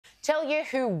tell you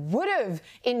who would have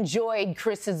enjoyed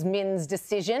Chris's Min's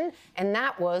decision, and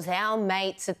that was our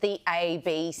mates at the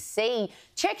ABC.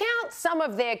 Check out some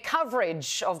of their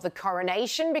coverage of the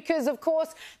coronation because, of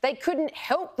course, they couldn't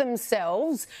help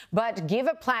themselves but give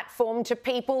a platform to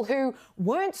people who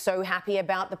weren't so happy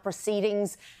about the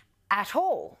proceedings at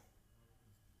all.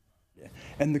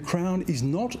 And the crown is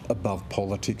not above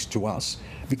politics to us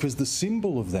because the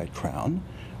symbol of that crown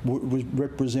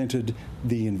represented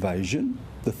the invasion,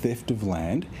 the theft of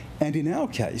land, and in our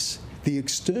case, the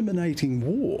exterminating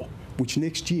war, which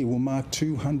next year will mark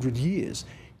 200 years.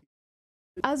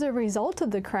 As a result of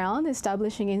the Crown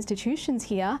establishing institutions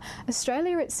here,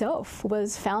 Australia itself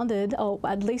was founded, or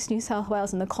at least New South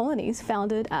Wales and the colonies,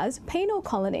 founded as penal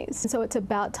colonies. So it's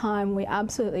about time we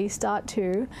absolutely start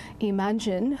to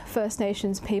imagine First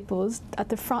Nations peoples at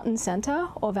the front and centre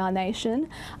of our nation.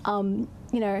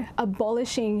 You know,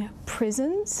 abolishing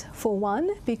prisons for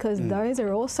one, because those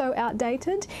are also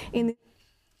outdated.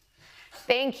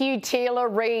 Thank you,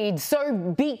 Tila Reid.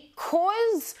 So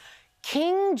because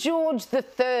King George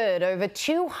III, over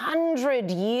 200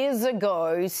 years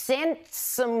ago, sent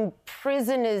some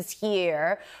prisoners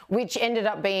here, which ended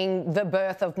up being the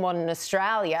birth of modern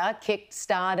Australia,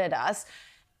 kick-started us,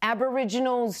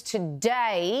 Aboriginals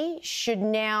today should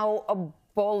now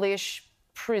abolish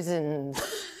prisons.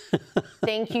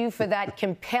 Thank you for that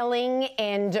compelling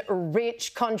and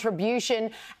rich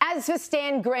contribution. As for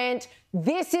Stan Grant,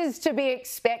 this is to be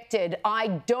expected. I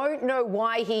don't know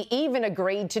why he even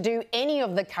agreed to do any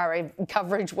of the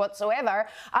coverage whatsoever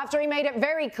after he made it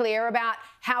very clear about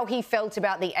how he felt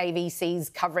about the ABC's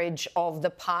coverage of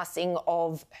the passing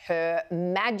of Her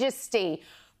Majesty.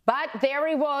 But there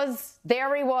he was,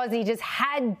 he just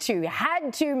had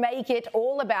to make it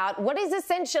all about what is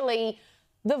essentially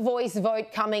the voice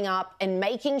vote coming up and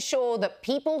making sure that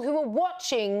people who were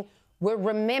watching were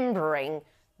remembering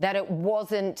that it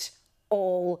wasn't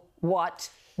all what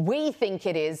we think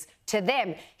it is to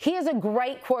them. Here's a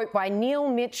great quote by Neil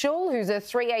Mitchell, who's a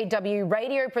 3AW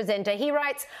radio presenter. He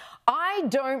writes, "I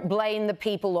don't blame the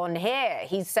people on hair."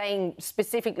 He's saying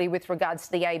specifically with regards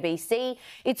to the ABC.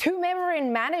 It's whomever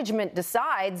in management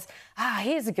decides,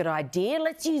 here's a good idea.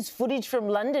 Let's use footage from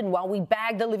London while we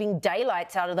bag the living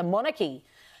daylights out of the monarchy.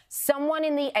 Someone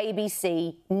in the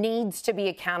ABC needs to be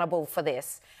accountable for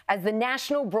this. As the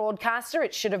national broadcaster,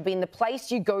 it should have been the place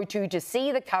you go to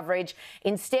see the coverage.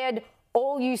 Instead,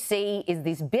 all you see is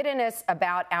this bitterness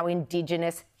about our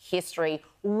Indigenous history.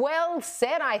 Well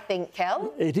said, I think,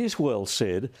 Kel. It is well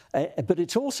said, but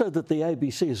it's also that the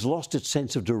ABC has lost its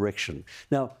sense of direction.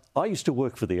 Now, I used to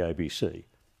work for the ABC.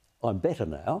 I'm better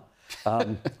now.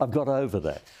 I've got over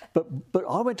that. But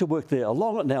I went to work there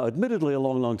admittedly a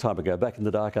long time ago, back in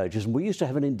the dark ages, and we used to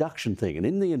have an induction thing. And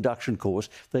in the induction course,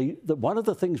 one of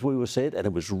the things we were said, and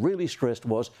it was really stressed,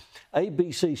 was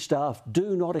ABC staff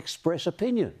do not express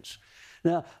opinions.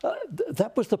 Now,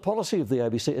 that was the policy of the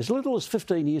ABC. As little as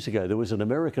 15 years ago, there was an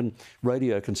American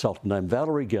radio consultant named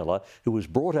Valerie Geller who was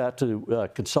brought out to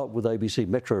consult with ABC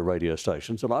metro radio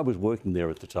stations, and I was working there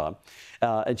at the time,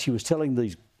 and she was telling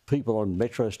these people on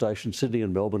metro stations, Sydney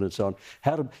and Melbourne and so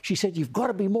on, she said, you've got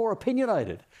to be more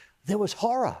opinionated. There was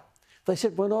horror. They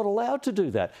said, we're not allowed to do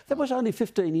that. That was only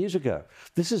 15 years ago.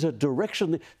 This is a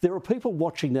direction. There are people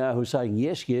watching now who are saying,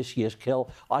 yes, yes, yes, Kel,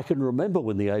 I can remember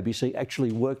when the ABC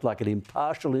actually worked like an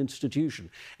impartial institution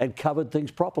and covered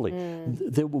things properly.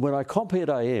 When I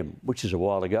compared AM, which is a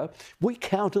while ago, we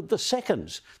counted the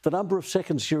seconds, the number of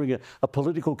seconds during a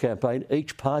political campaign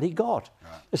each party got.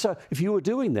 Right. So if you were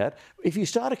doing that, if you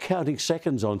started counting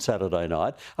seconds on Saturday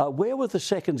night, where were the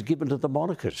seconds given to the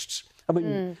monarchists? I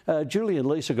mean, Julie and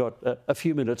Lisa got a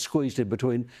few minutes squeezed in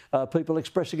between people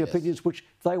expressing opinions which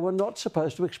they were not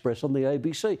supposed to express on the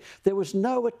ABC. There was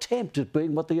no attempt at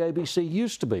being what the ABC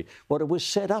used to be, what it was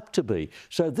set up to be.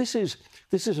 So this is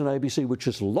an ABC which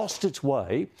has lost its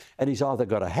way and is either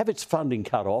got to have its funding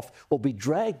cut off or be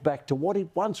dragged back to what it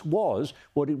once was.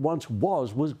 What it once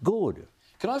was good.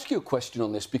 Can I ask you a question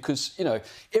on this? Because, you know,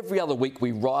 every other week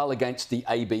we rile against the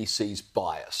ABC's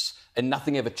bias and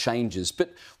nothing ever changes.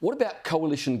 But what about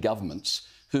coalition governments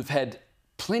who've had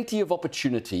plenty of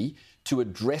opportunity to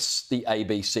address the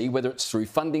ABC, whether it's through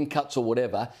funding cuts or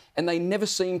whatever, and they never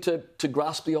seem to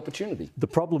grasp the opportunity? The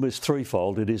problem is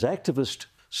threefold. It is activist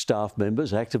staff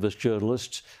members, activist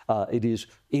journalists. It is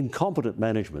incompetent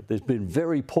management. There's been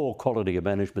very poor quality of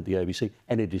management at the ABC,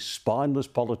 and it is spineless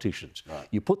politicians. Right.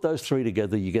 You put those three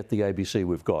together, you get the ABC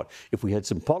we've got. If we had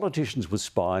some politicians with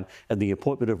spine and the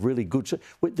appointment of really good...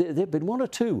 There have been one or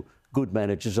two good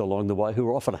managers along the way who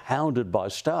are often hounded by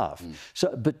staff.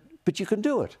 So, but you can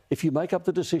do it. If you make up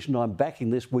the decision, I'm backing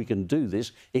this, we can do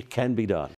this, it can be done.